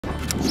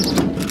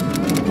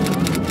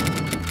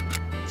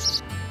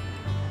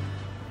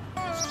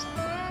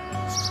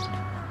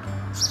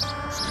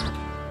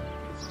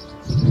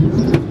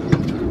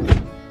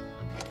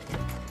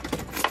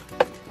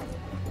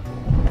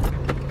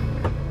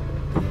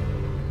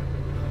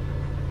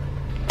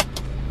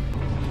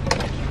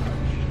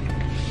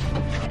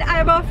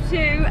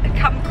to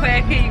Camp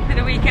Quirky for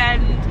the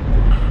weekend.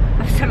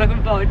 I'm so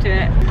looking forward to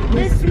it.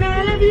 The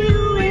smell of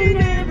you in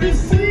every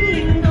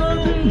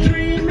single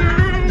dream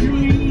I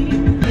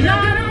dream. Lord,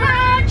 I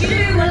write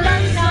you a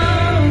love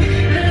song,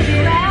 'cause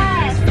you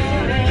asked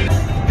for it.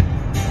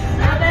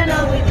 I've been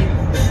on with you,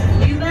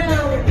 you've been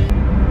on with me,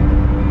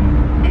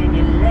 And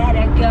you let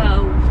her go.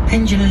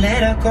 and you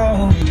let her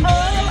go.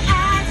 Oh,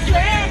 I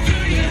swear to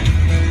you,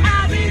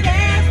 I'll be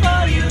there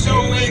for you. So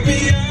wake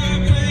me up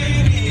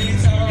when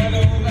it's all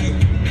over.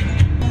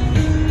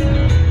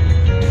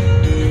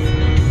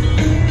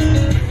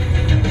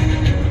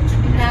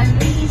 I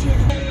need you.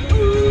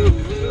 Ooh,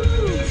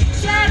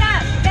 shut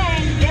up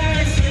and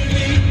dance with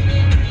me.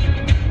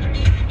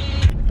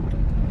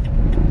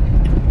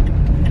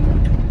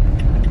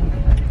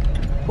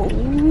 Oh,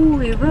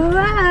 we've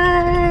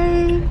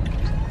arrived.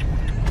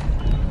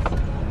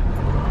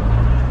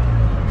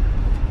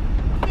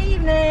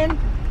 Evening.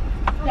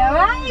 You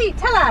alright?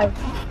 Hello.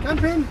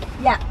 Camping?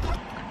 Yeah.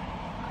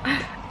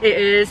 It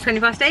is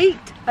 8:20.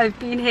 I've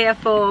been here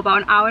for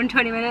about an hour and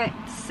 20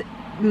 minutes.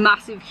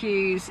 Massive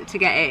queues to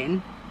get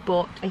in,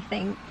 but I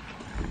think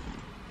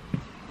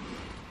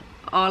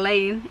our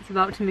lane is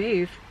about to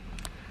move.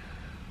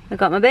 I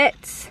got my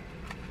bits.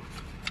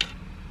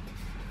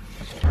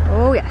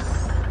 Oh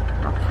yes,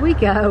 off we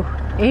go,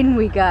 in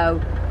we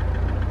go.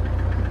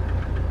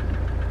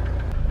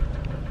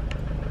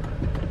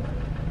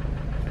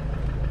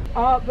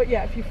 But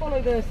yeah, if you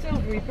follow the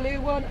silvery blue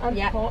one and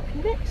Yep. park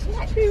next to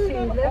to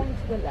them them.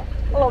 onto the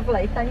left.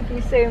 Lovely, thank you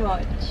so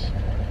much.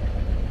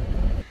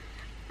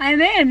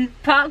 I'm in,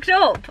 parked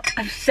up.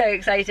 I'm so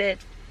excited,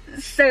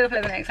 so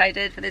flippin'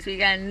 excited for this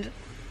weekend.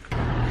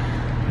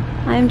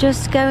 I'm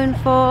just going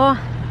for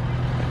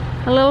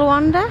a little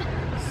wander,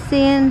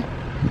 seeing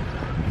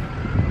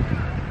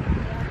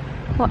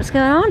what's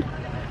going on.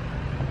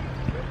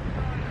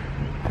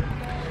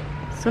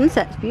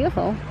 Sunset's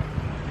beautiful.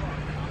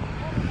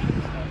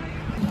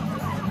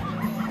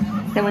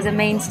 There was a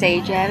main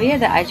stage area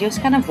that I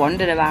just kind of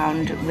wandered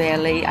around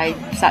really. I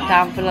sat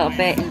down for a little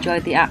bit,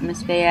 enjoyed the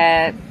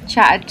atmosphere,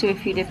 chatted to a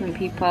few different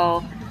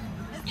people,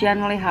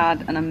 generally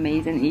had an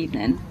amazing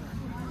evening.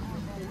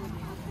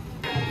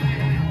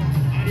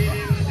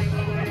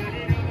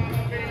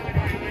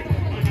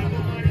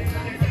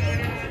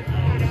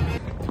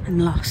 I'm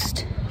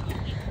lost.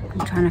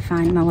 I'm trying to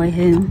find my way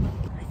home.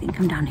 I think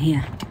I'm down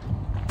here.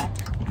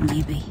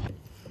 Maybe.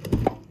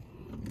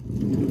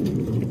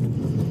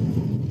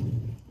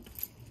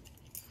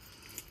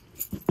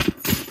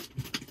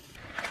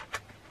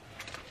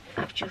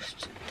 I've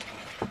just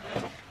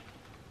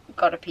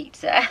got a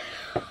pizza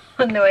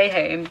on the way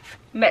home.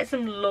 Met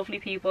some lovely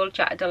people,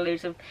 chatted to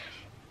loads of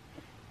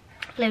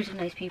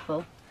nice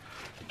people.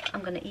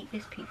 I'm gonna eat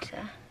this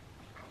pizza.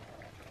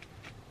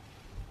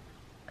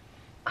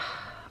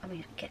 I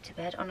mean, get to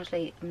bed.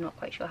 Honestly, I'm not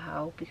quite sure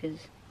how,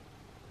 because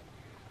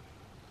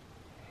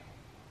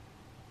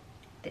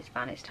this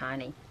van is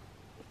tiny.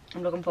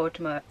 I'm looking forward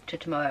to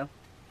tomorrow.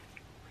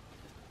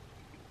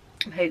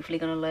 I'm hopefully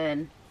gonna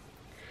learn.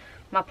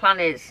 My plan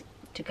is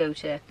to go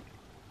to,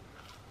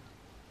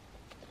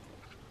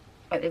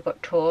 like, they've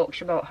got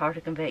talks about how to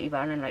convert your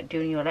van and like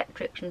doing your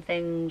electrics and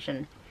things,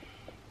 and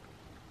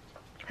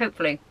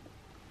hopefully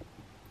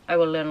I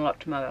will learn a lot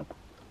tomorrow.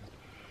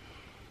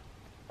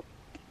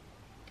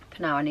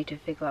 For now I need to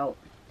figure out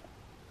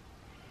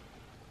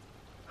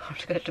how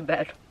to get to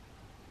bed.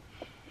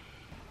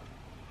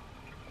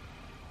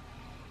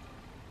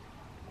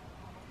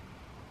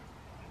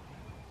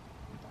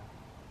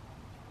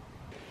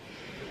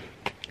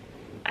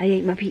 I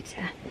ate my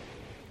pizza.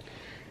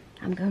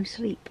 I'm going to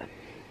sleep.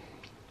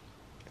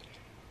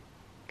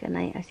 Good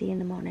night, I'll see you in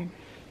the morning.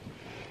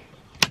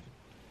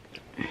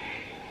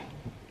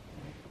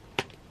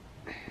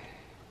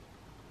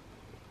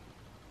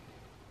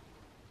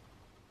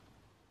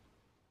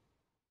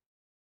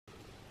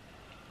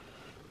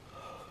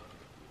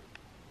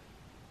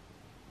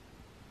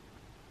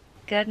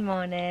 Good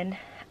morning.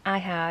 I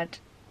had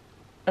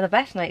the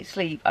best night's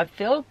sleep. I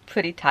feel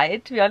pretty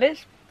tired, to be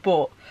honest,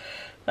 but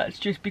that's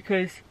just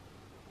because,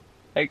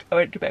 like, I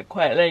went to bed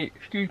quite late.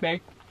 Excuse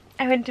me.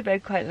 I went to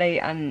bed quite late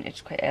and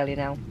it's quite early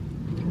now.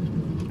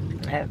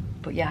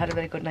 But yeah, I had a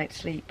really good night's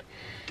sleep.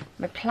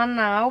 My plan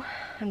now,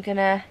 I'm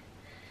gonna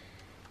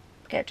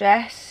get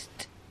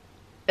dressed,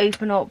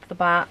 open up the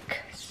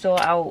back,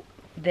 sort out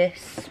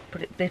this,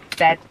 put the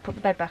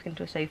bed back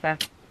into a sofa,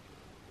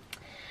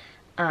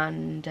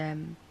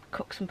 and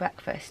cook some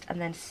breakfast,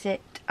 and then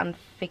sit and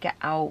figure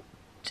out.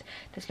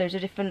 There's loads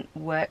of different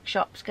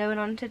workshops going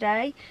on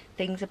today,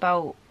 things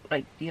about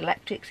like the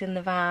electrics in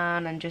the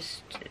van, and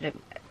just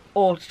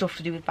all stuff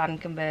to do with van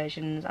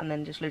conversions, and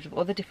then just loads of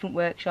other different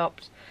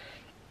workshops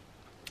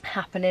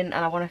happening, and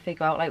I want to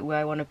figure out like where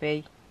I want to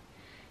be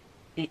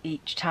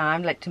each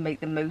time, like to make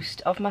the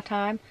most of my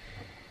time.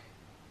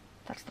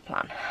 That's the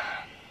plan.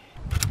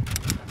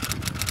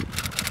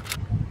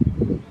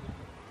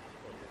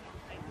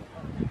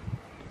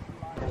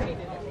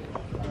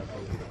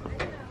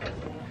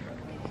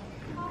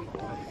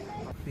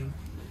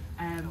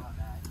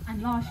 And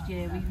last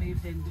year we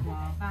moved into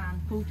our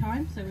van full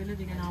time, so we're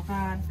living in our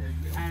van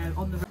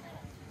on the road.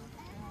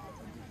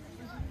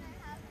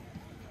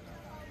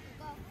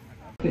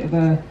 Bit of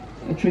a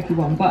tricky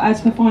one, but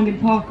as for finding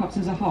park-ups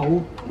as a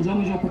whole, as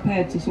long as you're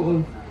prepared to sort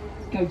of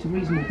go to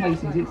reasonable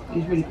places,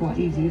 it's really quite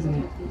easy, isn't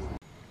it?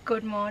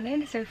 Good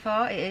morning. So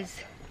far it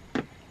is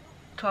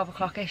 12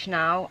 o'clock-ish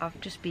now.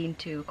 I've just been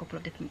to a couple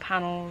of different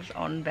panels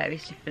on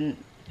various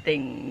different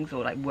things,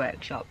 or like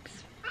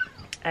workshops.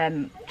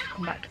 Just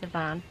come back to the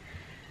van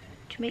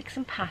to make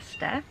some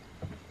pasta,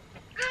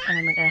 and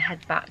then we're going to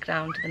head back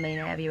down to the main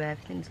area where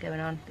everything's going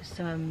on. There's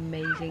some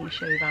amazing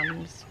show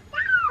vans.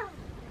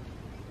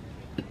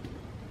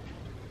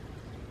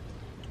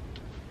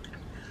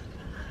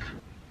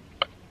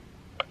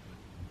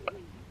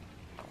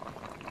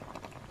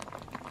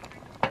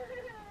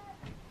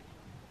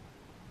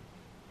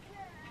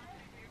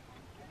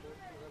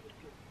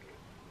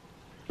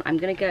 I'm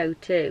going to go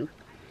to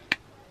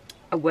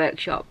a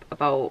workshop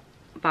about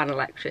van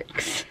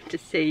electrics to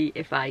see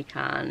if I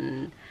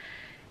can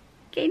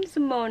gain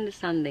some more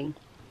understanding,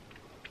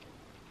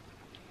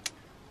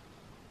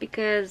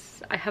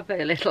 because I have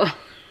very little.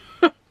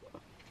 Maybe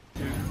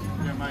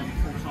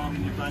full time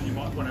in your van, you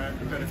might want a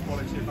better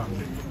quality of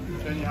battery.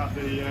 Then you have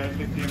the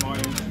lithium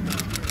ions,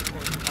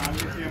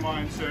 and lithium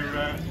ions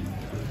are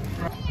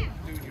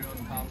doing your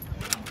own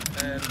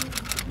van.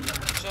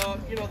 So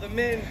you know the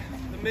main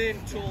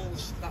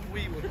tools that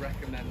we would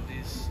recommend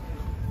is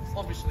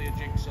obviously a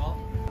jigsaw.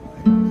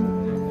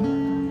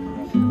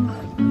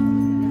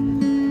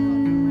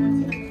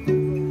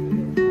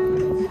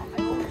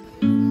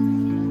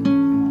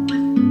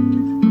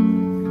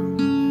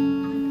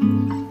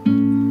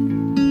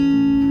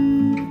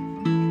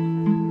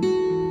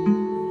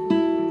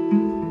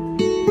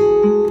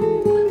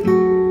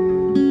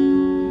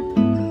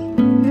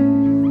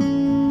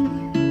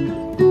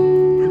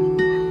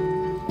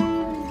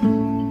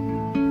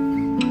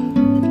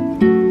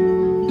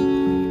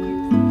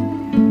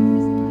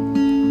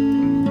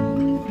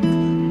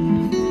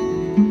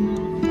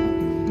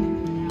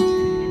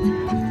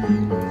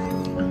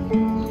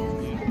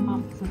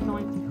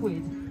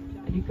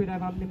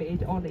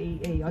 Unlimited on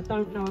EE. I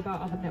don't know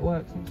about other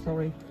networks, I'm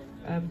sorry.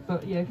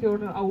 But yeah, if you're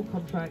on an old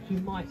contract, you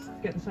might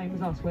get the same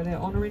as us where they're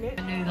honouring it.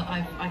 I know that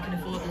I can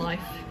afford life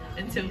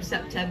until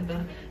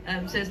September,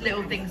 so there's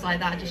little things like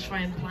that, just try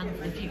and plan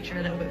for the future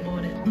a little bit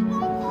more.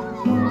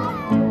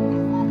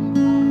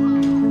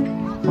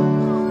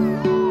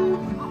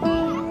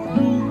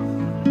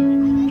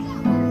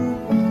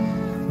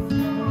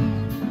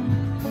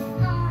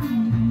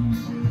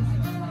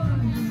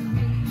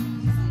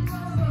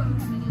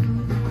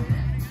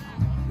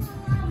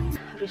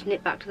 Just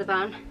nipped back to the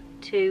van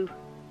to,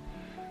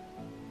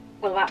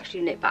 well, I've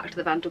actually nipped back to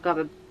the van to grab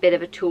a bit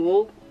of a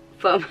tool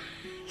from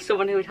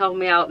someone who had helped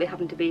me out. They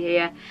happened to be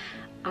here.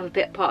 I have a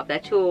bit part of their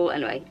tool.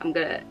 Anyway, I'm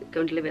gonna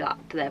go and deliver that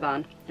to their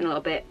van in a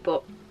little bit.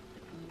 But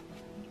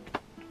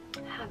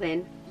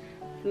having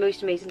the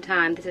most amazing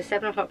time. There's a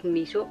 7 o'clock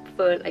meet up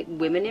for like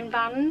women in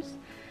vans,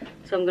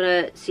 so I'm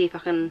gonna see if I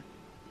can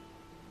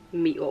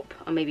meet up.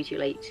 I may be too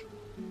late.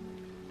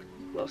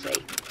 We'll see.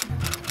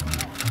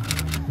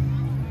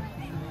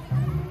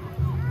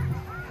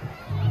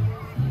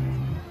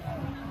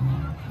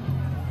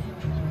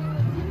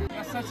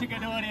 Such a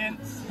good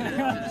audience.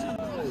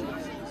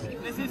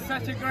 This is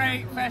such a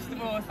great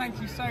festival.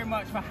 Thank you so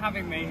much for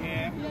having me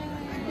here.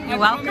 You're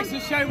welcome. I promise the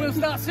show will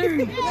start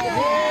soon.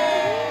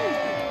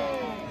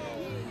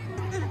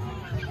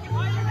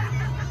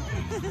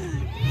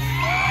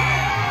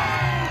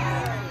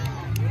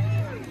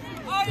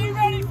 Are you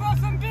ready for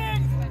some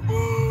gigs?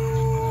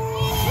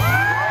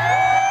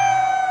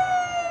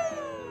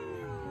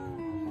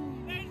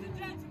 Ladies and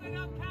gentlemen,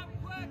 I'm Captain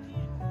Quirky.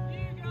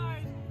 You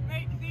guys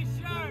make this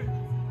show.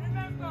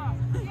 Remember,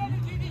 the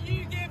energy that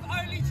you give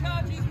only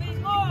charges me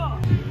more.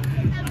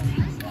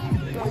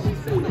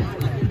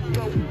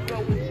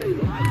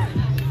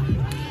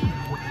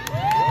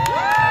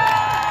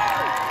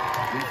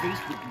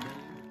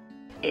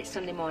 It's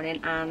Sunday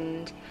morning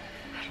and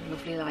I had a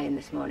lovely lie-in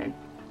this morning.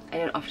 I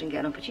don't often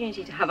get an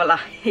opportunity to have a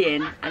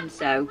lie-in, and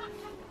so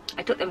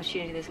I took the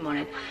opportunity this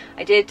morning.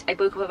 I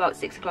woke up about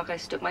 6 o'clock, I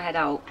stuck my head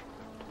out,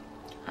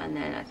 and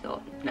then I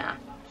thought, nah,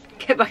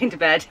 get back into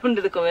bed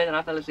under the covers, and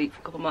I fell asleep for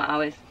a couple more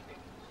hours.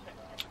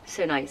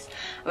 So nice.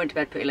 I went to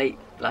bed pretty late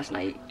last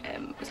night,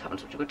 was having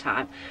such a good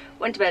time.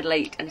 Went to bed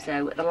late, and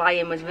so the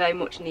lie-in was very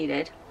much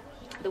needed.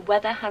 The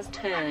weather has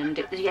turned.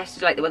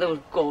 Yesterday, like, the weather was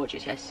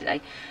gorgeous yesterday,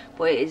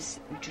 but it is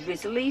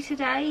drizzly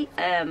today.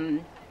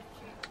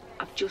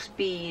 I've just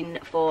been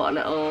for a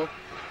little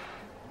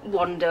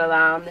wander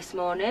around this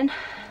morning,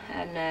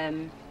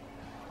 and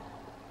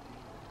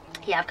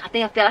yeah, I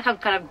feel like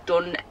I've kind of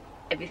done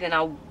everything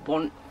I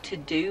want to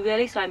do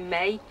really. So I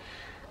may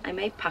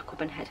pack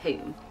up and head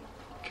home,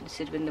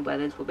 considering the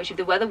weather's rubbish. If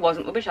the weather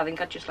wasn't rubbish, I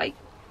think I'd just like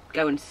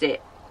go and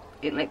sit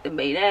in like the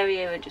main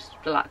area and just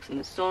relax in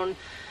the sun.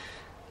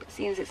 But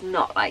seeing as it's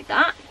not like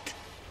that,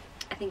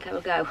 I think I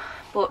will go.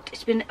 But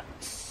it's been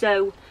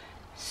so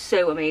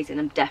amazing.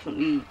 I'm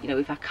definitely, you know,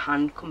 if I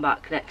can come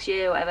back next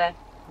year or whatever,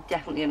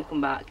 definitely gonna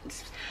come back.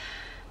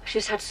 I've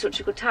just had such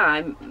a good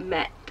time.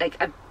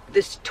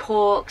 This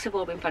talks have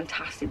all been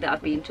fantastic that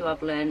I've been to.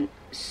 I've learned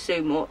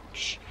so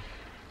much.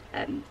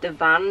 The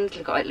vans,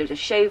 we've got like loads of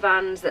show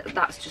vans.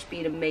 That's just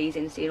been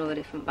amazing, seeing all the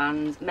different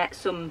vans. Met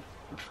some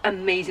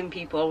amazing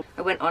people.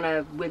 I went on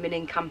a women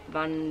in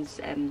campervans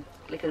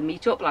like a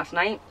meetup last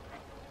night.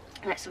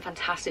 Met some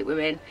fantastic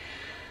women,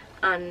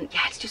 and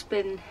yeah, it's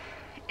been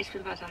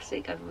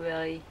fantastic. I've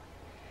really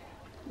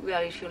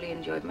truly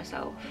enjoyed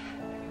myself.